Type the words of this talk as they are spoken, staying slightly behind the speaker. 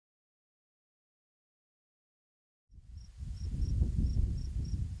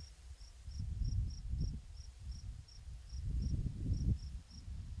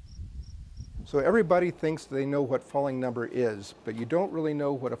So everybody thinks they know what falling number is, but you don't really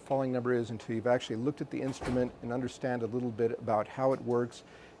know what a falling number is until you've actually looked at the instrument and understand a little bit about how it works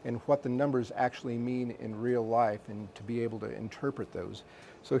and what the numbers actually mean in real life, and to be able to interpret those.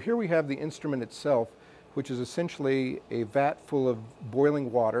 So here we have the instrument itself, which is essentially a vat full of boiling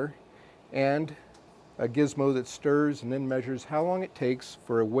water and a gizmo that stirs and then measures how long it takes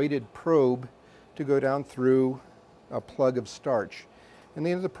for a weighted probe to go down through a plug of starch. And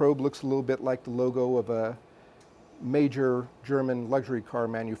the end of the probe looks a little bit like the logo of a major German luxury car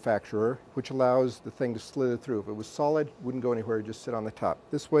manufacturer, which allows the thing to slither through. If it was solid, it wouldn't go anywhere, it'd just sit on the top.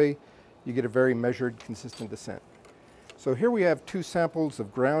 This way, you get a very measured, consistent descent. So here we have 2 samples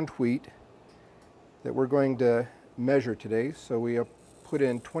of ground wheat that we're going to measure today. So we have put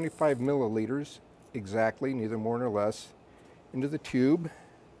in 25 milliliters exactly, neither more nor less, into the tube.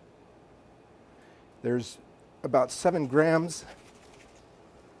 There's about 7 grams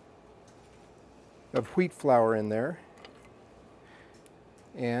of wheat flour in there,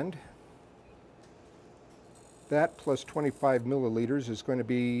 and that plus 25 milliliters is going to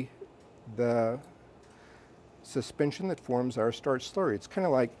be the suspension that forms our starch slurry. It's kind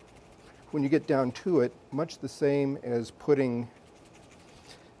of like, when you get down to it, much the same as putting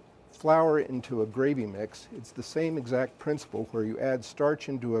flour into a gravy mix. It's the same exact principle where you add starch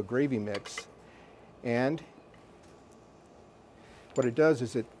into a gravy mix, and what it does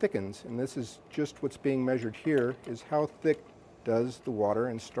is it thickens, and this is just what's being measured here, is how thick does the water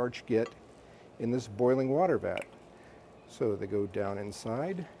and starch get in this boiling water vat. So they go down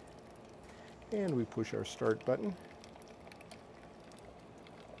inside, and we push our start button,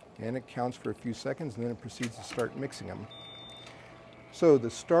 and it counts for a few seconds, and then it proceeds to start mixing them. So the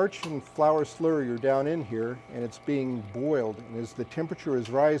starch and flour slurry are down in here, and it's being boiled, and as the temperature is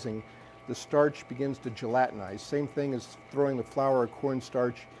rising, the starch begins to gelatinize. Same thing as throwing the flour or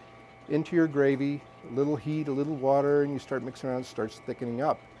cornstarch into your gravy, a little heat, a little water, and you start mixing around, it starts thickening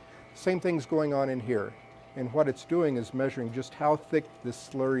up. Same thing's going on in here. And what it's doing is measuring just how thick this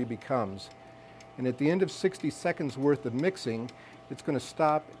slurry becomes. And at the end of 60 seconds worth of mixing, it's going to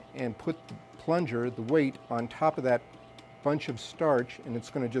stop and put the plunger, the weight, on top of that bunch of starch, and it's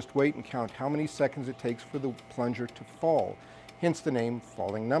going to just wait and count how many seconds it takes for the plunger to fall, hence the name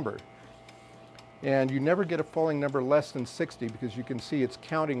falling number. And you never get a falling number less than 60, because you can see it's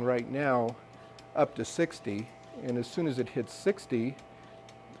counting right now up to 60, and as soon as it hits 60,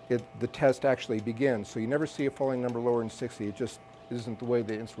 the test actually begins. So you never see a falling number lower than 60. It just isn't the way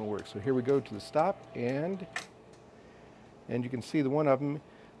the instrument works. So here we go to the stop, and you can see the one of them,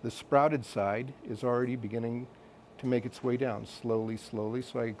 the sprouted side, is already beginning to make its way down slowly, slowly.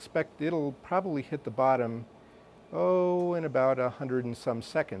 So I expect it'll probably hit the bottom in about 100 and some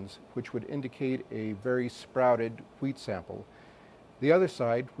seconds, which would indicate a very sprouted wheat sample. The other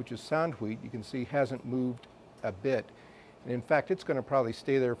side, which is sound wheat, you can see hasn't moved a bit. And in fact, it's going to probably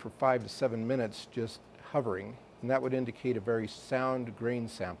stay there for 5 to 7 minutes just hovering, and that would indicate a very sound grain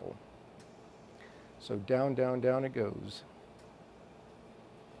sample. So down, down, down it goes.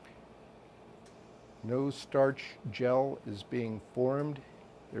 No starch gel is being formed.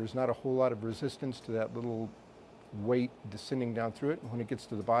 There's not a whole lot of resistance to that little weight descending down through it. And when it gets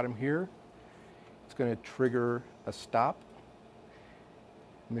to the bottom here, it's going to trigger a stop.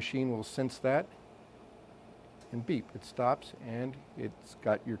 The machine will sense that and beep. It stops, and it's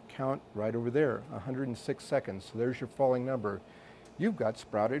got your count right over there, 106 seconds. So there's your falling number. You've got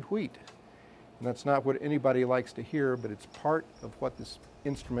sprouted wheat. And that's not what anybody likes to hear, but it's part of what this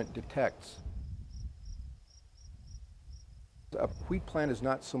instrument detects. A wheat plant is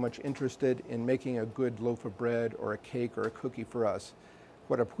not so much interested in making a good loaf of bread or a cake or a cookie for us.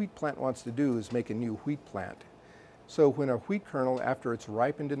 What a wheat plant wants to do is make a new wheat plant. So when a wheat kernel, after it's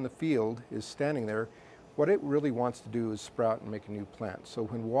ripened in the field, is standing there, what it really wants to do is sprout and make a new plant. So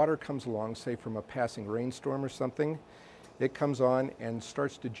when water comes along, say from a passing rainstorm or something, it comes on and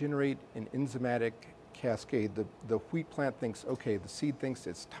starts to generate an enzymatic cascade. The wheat plant thinks, okay, the seed thinks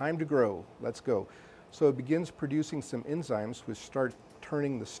it's time to grow, let's go. So it begins producing some enzymes which start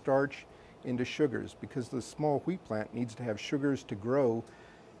turning the starch into sugars, because the small wheat plant needs to have sugars to grow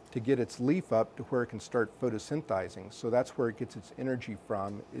to get its leaf up to where it can start photosynthesizing. So that's where it gets its energy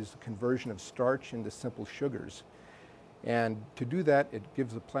from, is the conversion of starch into simple sugars. And to do that, it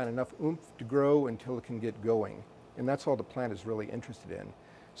gives the plant enough oomph to grow until it can get going. And that's all the plant is really interested in.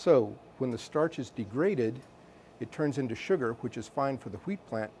 So when the starch is degraded, it turns into sugar, which is fine for the wheat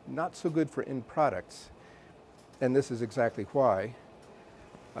plant, not so good for end products. And this is exactly why.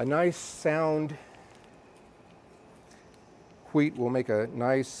 A nice sound wheat will make a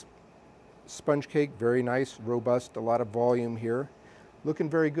nice sponge cake, very nice, robust, a lot of volume here. looking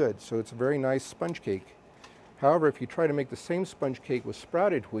very good. So it's a very nice sponge cake. However, if you try to make the same sponge cake with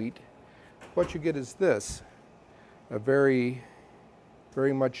sprouted wheat, what you get is this, a very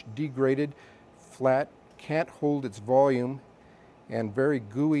much degraded, flat, can't hold its volume, and very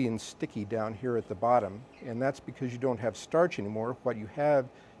gooey and sticky down here at the bottom. And that's because you don't have starch anymore. What you have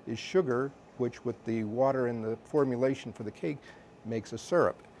is sugar, which with the water in the formulation for the cake makes a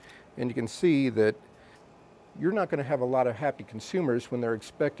syrup. And you can see that you're not going to have a lot of happy consumers when they're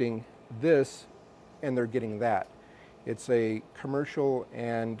expecting this and they're getting that. It's a commercial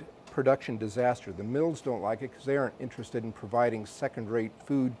and production disaster. The mills don't like it because they aren't interested in providing second-rate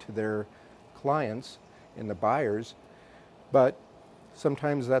food to their clients and the buyers, but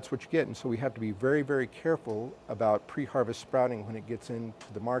sometimes that's what you get. And so we have to be very, very careful about pre-harvest sprouting when it gets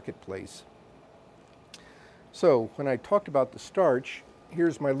into the marketplace. So when I talked about the starch,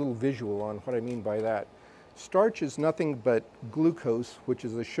 here's my little visual on what I mean by that. Starch is nothing but glucose, which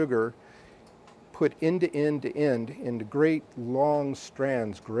is a sugar, put end to end to end into great long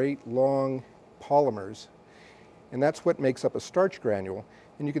strands, great long polymers. And that's what makes up a starch granule.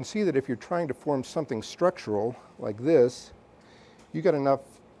 And you can see that if you're trying to form something structural like this, you got enough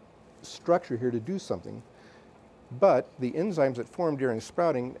structure here to do something. But the enzymes that form during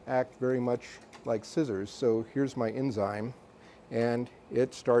sprouting act very much like scissors. So here's my enzyme, and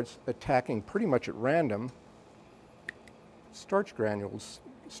it starts attacking pretty much at random starch granules,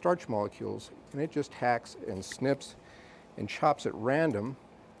 starch molecules, and it just hacks and snips and chops at random.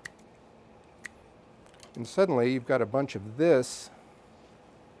 And suddenly you've got a bunch of this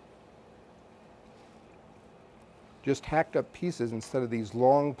just hacked up pieces instead of these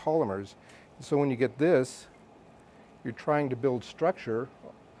long polymers. And so when you get this, you're trying to build structure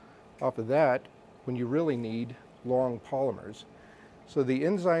off of that when you really need long polymers. So the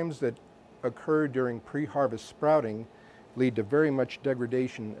enzymes that occur during pre-harvest sprouting lead to very much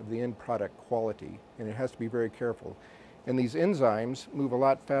degradation of the end product quality, and it has to be very careful. And these enzymes move a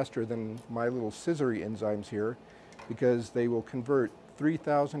lot faster than my little scissory enzymes here, because they will convert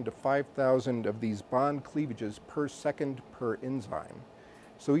 3,000 to 5,000 of these bond cleavages per second per enzyme.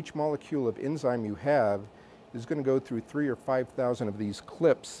 So each molecule of enzyme you have is going to go through 3,000 or 5,000 of these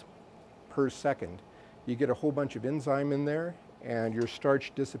clips per second. You get a whole bunch of enzyme in there, and your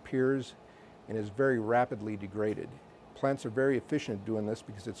starch disappears and is very rapidly degraded. Plants are very efficient at doing this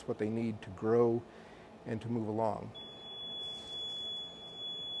because it's what they need to grow and to move along.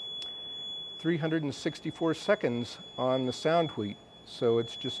 364 seconds on the sound wheat, so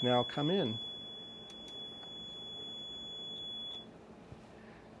it's just now come in.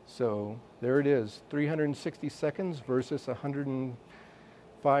 So there it is, 360 seconds versus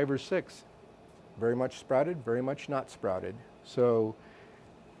 105 or 6. Very much sprouted, very much not sprouted. So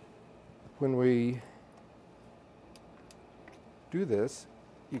when we do this,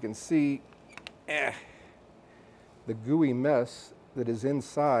 you can see the gooey mess that is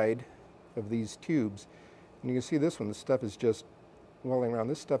inside of these tubes. And you can see this one, the stuff is just welling around.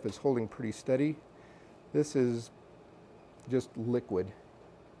 This stuff is holding pretty steady. This is just liquid,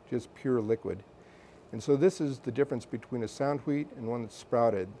 just pure liquid. And so this is the difference between a sound wheat and one that's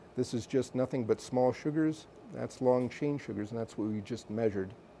sprouted. This is just nothing but small sugars. That's long chain sugars, and that's what we just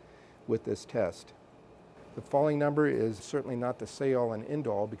measured with this test. The falling number is certainly not the say-all and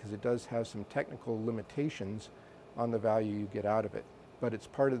end-all because it does have some technical limitations on the value you get out of it. But it's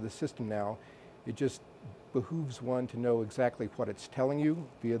part of the system now. It just behooves one to know exactly what it's telling you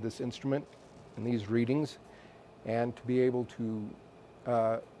via this instrument and these readings, and to be able to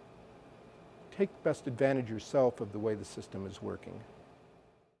take best advantage yourself of the way the system is working.